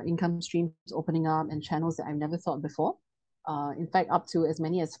like income streams opening up and channels that I've never thought before. In fact, up to as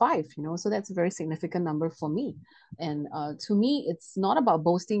many as 5, so that's a very significant number for me. And to me, it's not about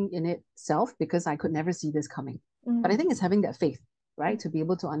boasting in itself, because I could never see this coming. But I think it's having that faith, right? To be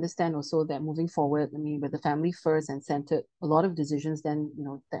able to understand also that moving forward, I mean, with the family first and centered, a lot of decisions then,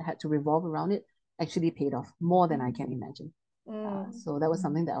 that had to revolve around it actually paid off more than I can imagine. So that was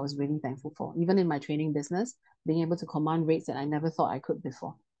something that I was really thankful for. Even in my training business, being able to command rates that I never thought I could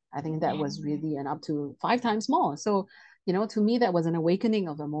before. I think that was really and up to 5 times more. So, to me, that was an awakening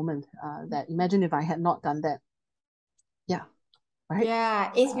of a moment that imagine if I had not done that. Yeah. Right?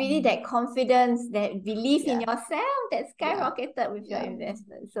 Yeah, it's really that confidence, that belief in yourself that skyrocketed with your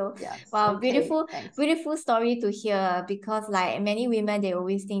investment. So wow, beautiful, beautiful story to hear, because like many women, they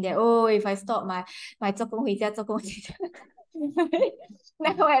always think that, oh, if I stop my 做工回家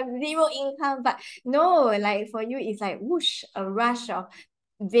now I have zero income. But no, like for you, it's like whoosh, a rush of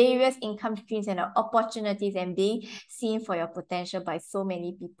various income streams and opportunities, and being seen for your potential by so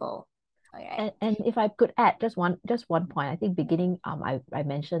many people. Okay. And if I could add just one point, I think beginning I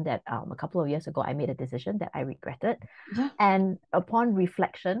mentioned that a couple of years ago I made a decision that I regretted. Yeah. And upon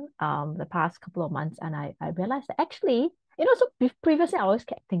reflection, the past couple of months, and I realized that actually, so previously I always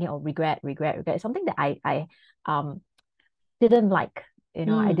kept thinking, oh, regret, something that I didn't like,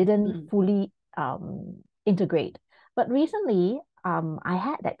 I didn't fully integrate. But recently, I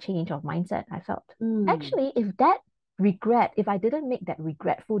had that change of mindset. I felt actually, if I didn't make that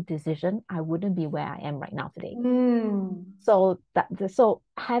regretful decision, I wouldn't be where I am right now today. So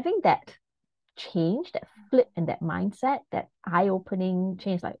having that change, that flip and that mindset, that eye-opening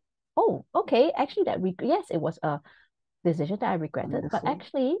change, like, oh, okay, actually yes, it was a decision that I regretted, but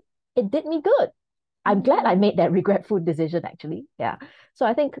actually it did me good. I'm glad I made that regretful decision, actually. Yeah. So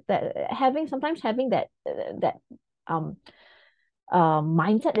I think that sometimes having that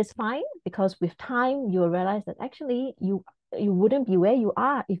mindset is fine, because with time you'll realize that actually you wouldn't be where you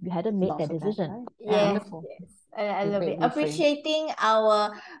are if you hadn't made that decision. Right? Yes, Wonderful. yes. I love it. Appreciating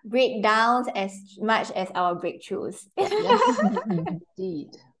our breakdowns as much as our breakthroughs. Yes, indeed.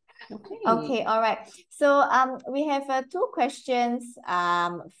 Okay, all right. So we have 2 questions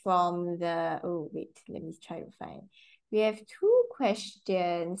from the let me try to find. We have 2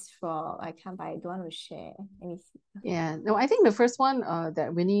 questions from I don't want to share. Let me see. Yeah, no, I think the first one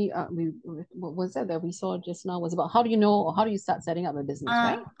that Winnie what was that we saw just now was about how do you know, or how do you start setting up a business,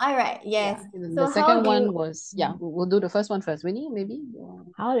 right? All right, yes. Yeah. So the second one was we'll do the first one first. Winnie, maybe.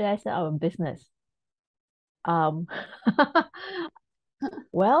 How did I set up a business?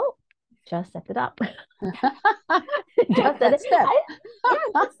 Well, just set it up. Just set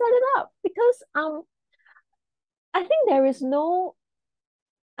it up, because I think there is no.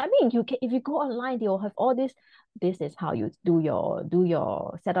 I mean, if you go online, they'll have all this. This is how you do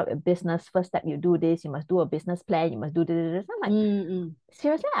your set up a business. First step, you do this. You must do a business plan. You must do this. I'm like,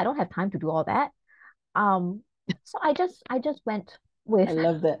 seriously, I don't have time to do all that. So I just went with. I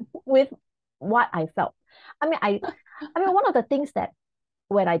love that. With what I felt. I mean, I mean, one of the things that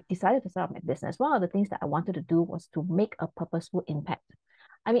when I decided to start up my business, one of the things that I wanted to do was to make a purposeful impact.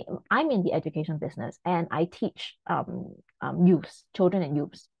 I mean, I'm in the education business and I teach youths, children and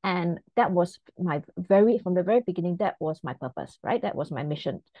youths. And that was from the very beginning, that was my purpose, right? That was my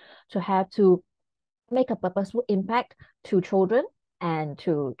mission, to make a purposeful impact to children and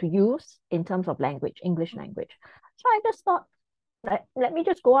to youths in terms of language, English language. So I just thought, let me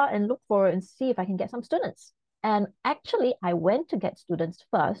just go out and look for and see if I can get some students. And actually, I went to get students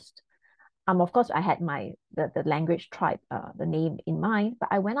first. Of course, I had the language tribe, the name in mind, but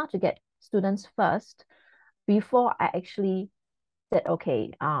I went out to get students first before I actually said,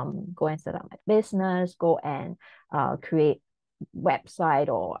 okay, go and set up my business, go and create website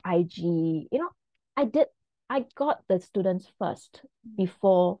or IG. I got the students first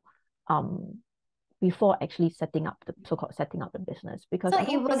before um before actually setting up the business, because So I it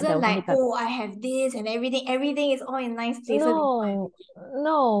don't think there wasn't was any like, oh, I have this and everything. Everything is all in nice places. no,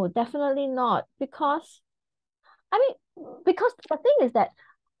 no, definitely not. Because the thing is that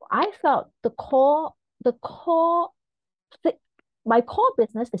I felt the core, my core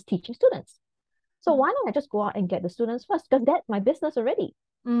business is teaching students. So why don't I just go out and get the students first? Because that's my business already,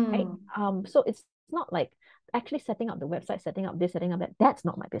 right? Mm. So it's not like actually setting up the website, setting up this, setting up that. That's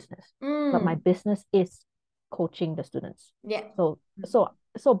not my business. But my Mm. business is coaching the students. Yeah.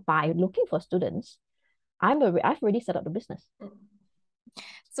 So by looking for students, I've already set up the business.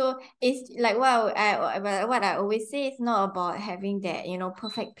 So it's like what I always say, it's not about having that,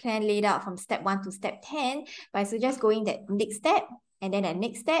 perfect plan laid out from step 1 to step 10, but so just going that next step and then that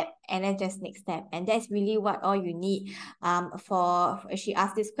next step and then just next step. And that's really what all you need. She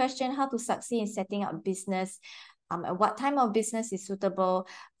asked this question, how to succeed in setting up business, and what type of business is suitable.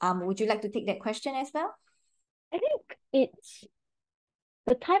 Would you like to take that question as well? I think it's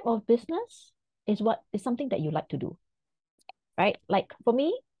the type of business is something that you like to do, right? Like for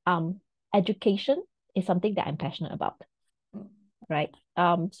me, education is something that I'm passionate about, right?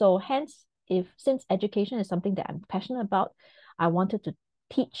 So hence, since education is something that I'm passionate about, I wanted to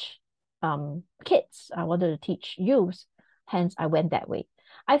teach kids, I wanted to teach youth, hence I went that way.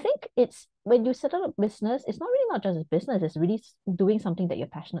 I think it's when you set up a business, it's not just a business, it's really doing something that you're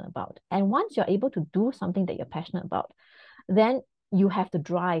passionate about. And once you're able to do something that you're passionate about, then you have the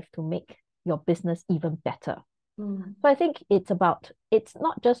drive to make your business even better. So I think it's not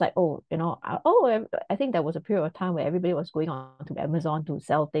just like, I think there was a period of time where everybody was going on to Amazon to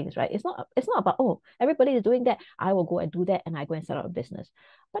sell things, right? It's not about, oh, everybody is doing that, I will go and do that and I go and set up a business.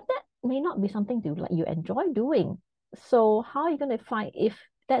 But that may not be something you enjoy doing. So how are you going to find, if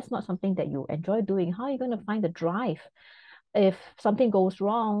that's not something that you enjoy doing, how are you going to find the drive? If something goes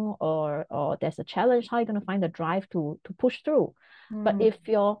wrong or there's a challenge, how are you going to find the drive to push through? But if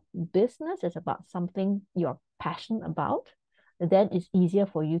your business is about something you're passionate about, then it's easier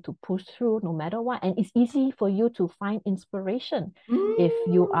for you to push through no matter what. And it's easy for you to find inspiration. If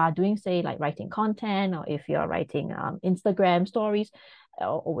you are doing, say, like writing content, or if you're writing Instagram stories,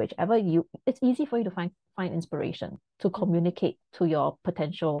 or whichever, it's easy for you to find inspiration to communicate to your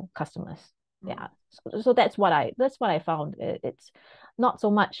potential customers. Yeah. So that's what I found. It's not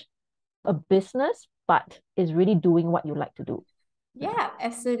so much a business, but it's really doing what you like to do. Yeah,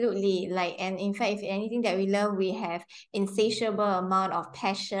 absolutely. And in fact, if anything that we love, we have insatiable amount of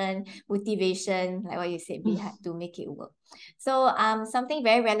passion, motivation, like what you said, behind to make it work. So, something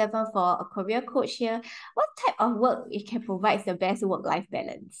very relevant for a career coach here. What type of work it can provide the best work-life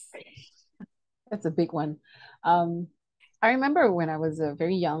balance? That's a big one. I remember when I was a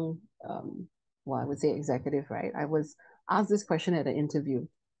very young, I would say executive, right? I was asked this question at an interview.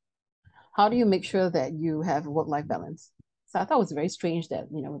 How do you make sure that you have work-life balance? So I thought it was very strange that,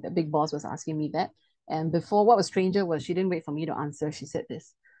 the big boss was asking me that. And before, what was stranger was she didn't wait for me to answer. She said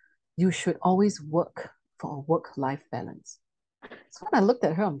this, you should always work for a work-life balance. So when I looked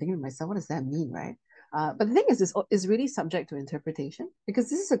at her, I'm thinking to myself, what does that mean, right? But the thing is, this is really subject to interpretation, because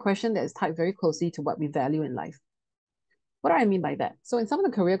this is a question that is tied very closely to what we value in life. What do I mean by that? So in some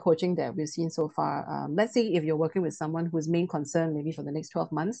of the career coaching that we've seen so far, let's say if you're working with someone whose main concern maybe for the next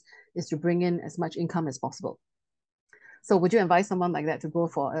 12 months is to bring in as much income as possible. So would you advise someone like that to go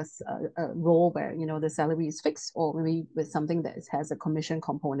for a role where, the salary is fixed, or maybe with something that has a commission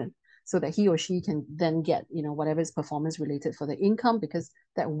component, so that he or she can then get, whatever is performance related for the income, because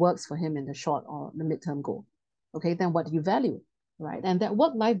that works for him in the short or the midterm goal? Okay, then what do you value? Right. And that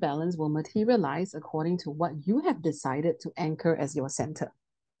work-life balance will materialize according to what you have decided to anchor as your center.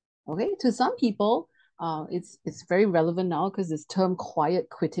 Okay. To some people, it's very relevant now because this term quiet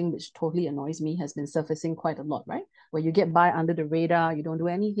quitting, which totally annoys me, has been surfacing quite a lot, right? Where you get by under the radar, you don't do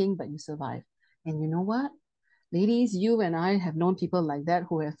anything, but you survive. And you know what? Ladies, you and I have known people like that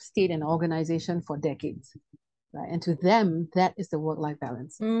who have stayed in an organization for decades, right? And to them, that is the work-life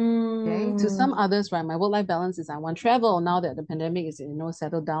balance. Okay. To some others, right, my work-life balance is I want travel now that the pandemic is,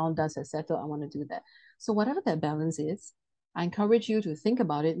 settled down, dust has settled, I want to do that. So whatever that balance is, I encourage you to think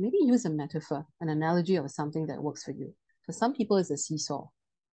about it. Maybe use a metaphor, an analogy of something that works for you. For some people, it's a seesaw.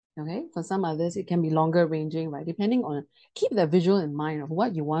 Okay. For some others, it can be longer ranging, right? Depending on, keep that visual in mind of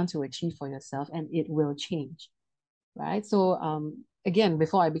what you want to achieve for yourself, and it will change, right? So again,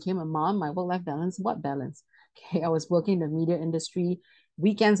 before I became a mom, my work-life balance, what balance? Okay, I was working in the media industry.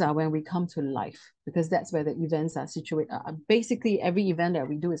 Weekends are when we come to life because that's where the events are situated. Basically, every event that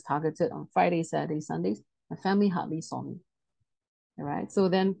we do is targeted on Fridays, Saturdays, Sundays. My family hardly saw me. All right. So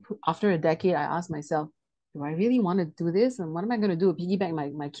then after a decade, I asked myself, do I really want to do this? And what am I going to do?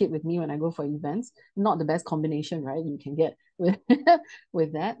 Piggyback my kid with me when I go for events? Not the best combination, right? You can get with,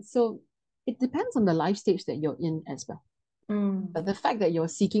 with that. So it depends on the life stage that you're in as well. But the fact that you're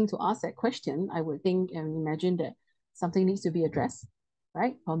seeking to ask that question, I would think and imagine that something needs to be addressed,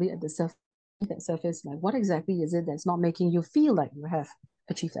 right? Probably at the surface, like what exactly is it that's not making you feel like you have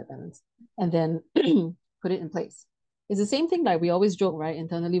achieved that balance? And then put it in place. It's the same thing like we always joke, right,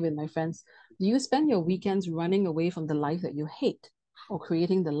 internally with my friends. Do you spend your weekends running away from the life that you hate or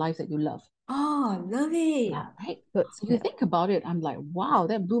creating the life that you love? Oh, love it. Yeah, right. So you think about it, I'm like, wow,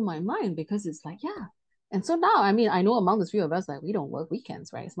 that blew my mind because it's like, yeah. And so now, I mean, I know among the three of us, like we don't work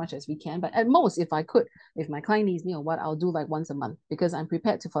weekends, right? As much as we can. But at most, if I could, if my client needs me or what, I'll do like once a month because I'm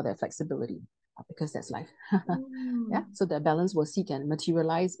prepared to for that flexibility because that's life. Yeah. So that balance will seek and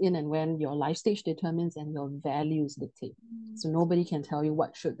materialize in and when your life stage determines and your values dictate. So nobody can tell you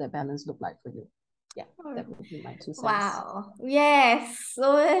what should that balance look like for you. Yeah, that would be my 2 cents. Wow. Yes.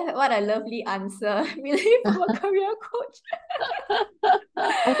 So what a lovely answer. Really from a career coach.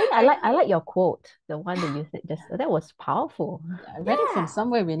 I think I like your quote, the one that you said just that was powerful. Yeah, I read it from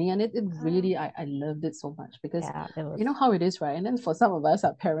somewhere, Winnie, and it really I loved it so much because Yeah, that was you know how it is, right? And then for some of us,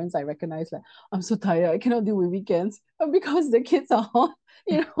 our parents, I recognize like I'm so tired, I cannot do with weekends, but because the kids are home,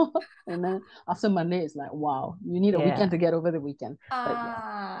 and then after Monday, it's like wow, you need a weekend to get over the weekend. But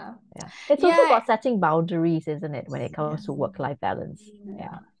yeah, yeah. It's also about setting boundaries, isn't it, when it comes to work-life balance?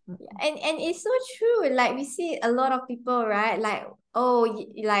 Yeah. And it's so true. Like we see a lot of people, right? Like, oh,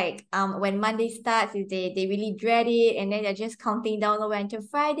 like when Monday starts, they really dread it, and then they're just counting down over until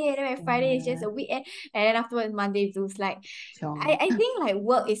Friday, and then when Friday is just a weekend, and then afterwards Monday blues. Like, I think like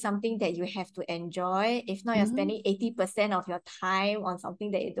work is something that you have to enjoy. If not, you're spending 80% of your time on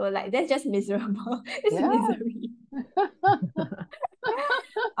something that you don't like. That's just miserable. It's misery.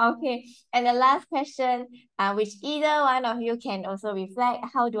 Okay, and the last question, which either one of you can also reflect,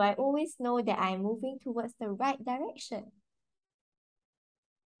 how do I always know that I'm moving towards the right direction?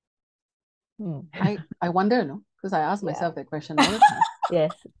 I wonder, no, because I ask myself that question all the time.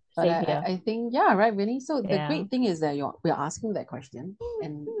 Yes, but same here. I think, yeah, right, Winnie. So the great thing is that we're asking that question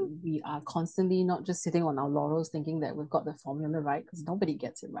and we are constantly not just sitting on our laurels thinking that we've got the formula right, because nobody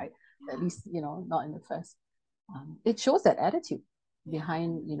gets it right, at least, not in the first. It shows that attitude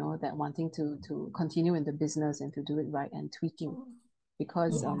behind, that wanting to continue in the business and to do it right and tweaking.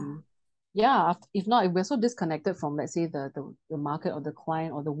 Because if not, if we're so disconnected from, let's say, the market or the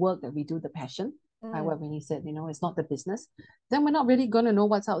client or the work that we do, the passion, like what Winnie said, it's not the business, then we're not really going to know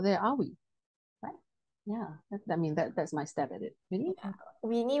what's out there, are we? Right? Yeah. That's my step at it. Winnie? Yeah.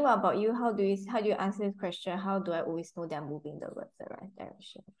 Winnie, what about you? How do you answer this question? How do I always know that I'm moving towards the right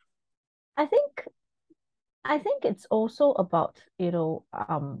direction? I think it's also about, do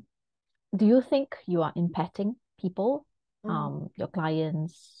you think you are impacting people, your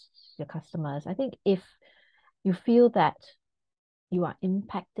clients, your customers? I think if you feel that you are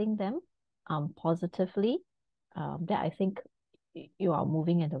impacting them positively, that I think you are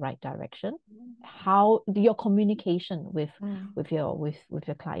moving in the right direction. How your communication with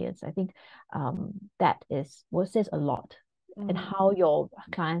your clients, I think that is what says a lot. And how your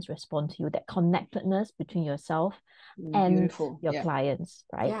clients respond to you, that connectedness between yourself and your clients,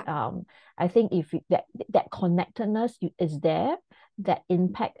 right? I think if that connectedness is there, that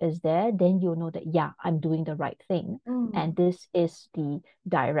impact is there, then you'll know that I'm doing the right thing, and this is the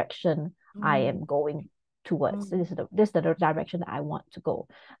direction I am going towards. This is the direction that I want to go.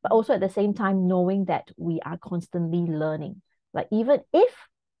 But also at the same time, knowing that we are constantly learning. Like even if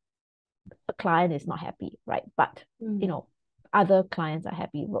a client is not happy, right? But other clients are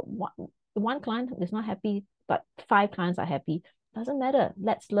happy. But one client is not happy, but 5 clients are happy. Doesn't matter.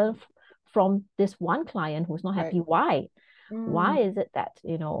 Let's learn from this one client who's not happy. Why? Why is it that,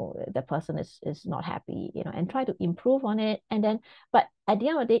 the person is not happy, and try to improve on it. And then, but at the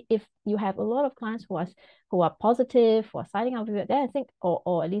end of the day, if you have a lot of clients who are positive, who are signing up with it, then I think,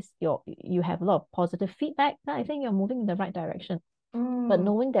 or at least you have a lot of positive feedback, then I think you're moving in the right direction. But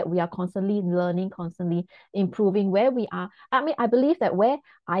knowing that we are constantly learning, constantly improving where we are. I mean, I believe that where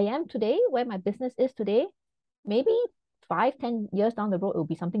I am today, where my business is today, maybe 5-10 years down the road, it will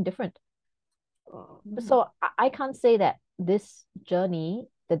be something different. So I can't say that this journey,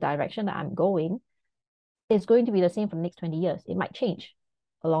 the direction that I'm going, is going to be the same for the next 20 years. It might change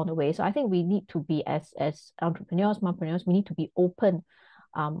along the way. So I think we need to be, as entrepreneurs, mompreneurs, we need to be open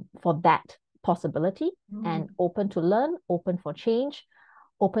for that possibility and open to learn, open for change,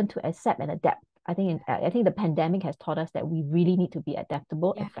 open to accept and adapt. I think the pandemic has taught us that we really need to be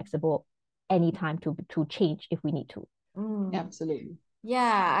adaptable and flexible anytime to change if we need to. Absolutely. Yeah,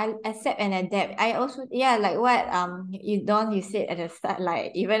 I accept and adapt. I also, like what Dawn, you said at the start,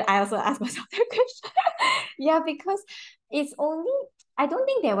 like even I also asked myself that question. Yeah, because it's only, I don't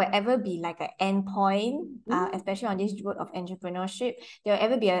think there will ever be like an end point, especially on this road of entrepreneurship. There will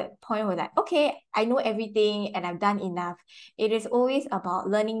ever be a point where like, okay, I know everything and I've done enough. It is always about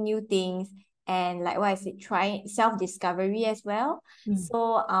learning new things and like what I said, trying self-discovery as well.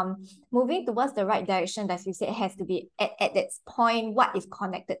 So moving towards the right direction, as you said, it has to be at that point, what is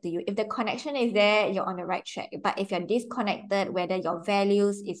connected to you. If the connection is there, you're on the right track. But if you're disconnected, whether your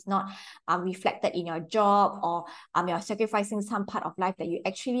values is not reflected in your job, or you're sacrificing some part of life that you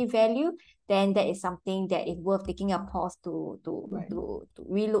actually value, then that is something that is worth taking a pause to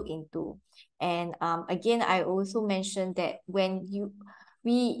relook into. And again, I also mentioned that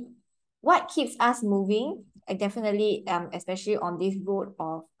what keeps us moving, definitely, especially on this road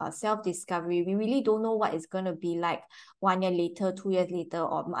of self-discovery, we really don't know what it's going to be like 1 year later, 2 years later,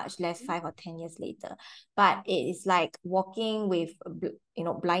 or much less 5 or 10 years later. But it is like walking with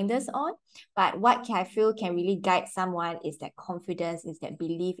blinders on. But what I feel can really guide someone is that confidence, is that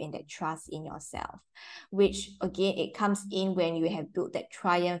belief, and that trust in yourself, which again, it comes in when you have built that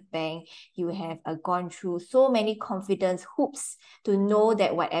triumph bank, you have gone through so many confidence hoops to know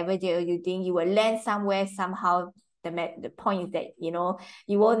that whatever you think, you will land somewhere somehow. The point is that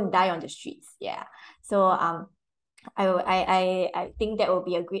you won't die on the streets. So I think that will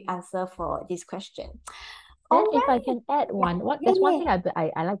be a great answer for this question. Then if I can add one, there's one thing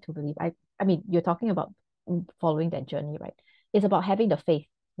I like to believe. I mean, you're talking about following that journey, right? It's about having the faith,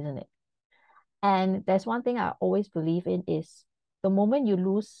 isn't it? And there's one thing I always believe in is the moment you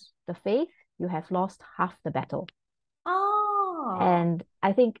lose the faith, you have lost half the battle. And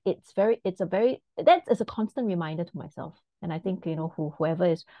I think that is a constant reminder to myself. And I think, whoever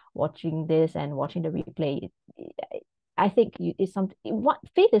is watching this and watching the replay, I think it's something, what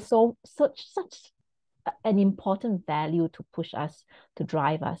faith is such an important value to push us, to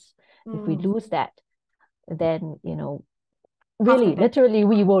drive us. If we lose that, then, really, literally,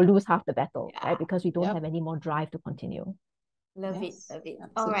 we will lose half the battle, right? Because we don't have any more drive to continue. Love it.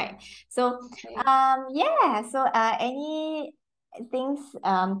 All right. So, so any things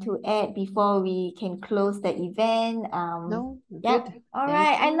to add before we can close the event? No, good. All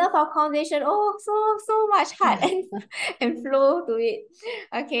right. I love our conversation. Oh, so much heart and flow to it.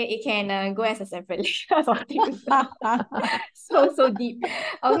 Okay, it can go as a separate so deep.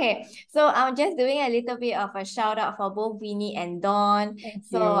 Okay, so I'm just doing a little bit of a shout out for both Winnie and Dawn.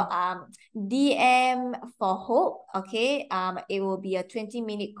 DM for Hope. Okay, it will be a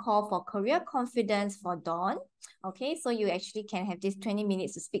 20-minute call for career confidence for Dawn. Okay, so you actually can have this 20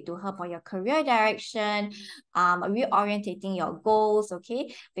 minutes to speak to her for your career direction, reorientating your goals.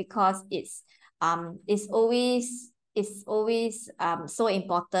 Okay, because it's always so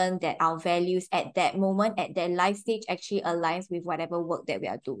important that our values at that moment, at that life stage, actually aligns with whatever work that we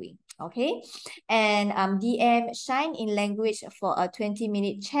are doing. Okay, and DM Shine in Language for a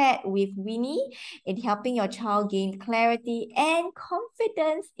 20-minute chat with Winnie in helping your child gain clarity and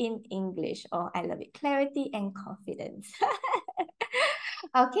confidence in English. Oh, I love it. Clarity and confidence.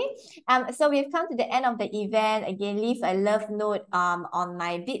 Okay, so we've come to the end of the event. Again, leave a love note on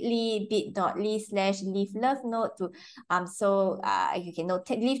my bit.ly/leave love note to you can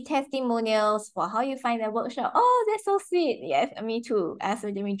leave testimonials for how you find the workshop. Oh, that's so sweet. Yes, me too. So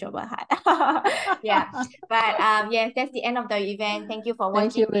let me drop a heart. But yes, that's the end of the event. Thank you for watching.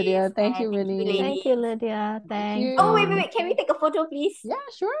 Thank you, Lydia. Thank you, Winnie. Thank you, Lydia. Thanks. Oh, wait. Can we take a photo, please? Yeah,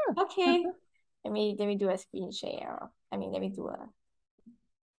 sure. Okay. Let me do a screen share. Let me do a.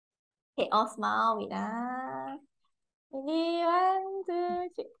 Okay, all smile with us. Ready, 1, 2,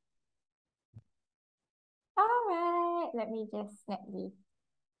 3. All right, let me just snap this.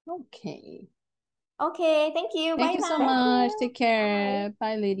 Okay. Okay, thank you. Thank you so Bye-bye. much. Take care.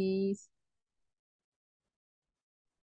 Bye, ladies.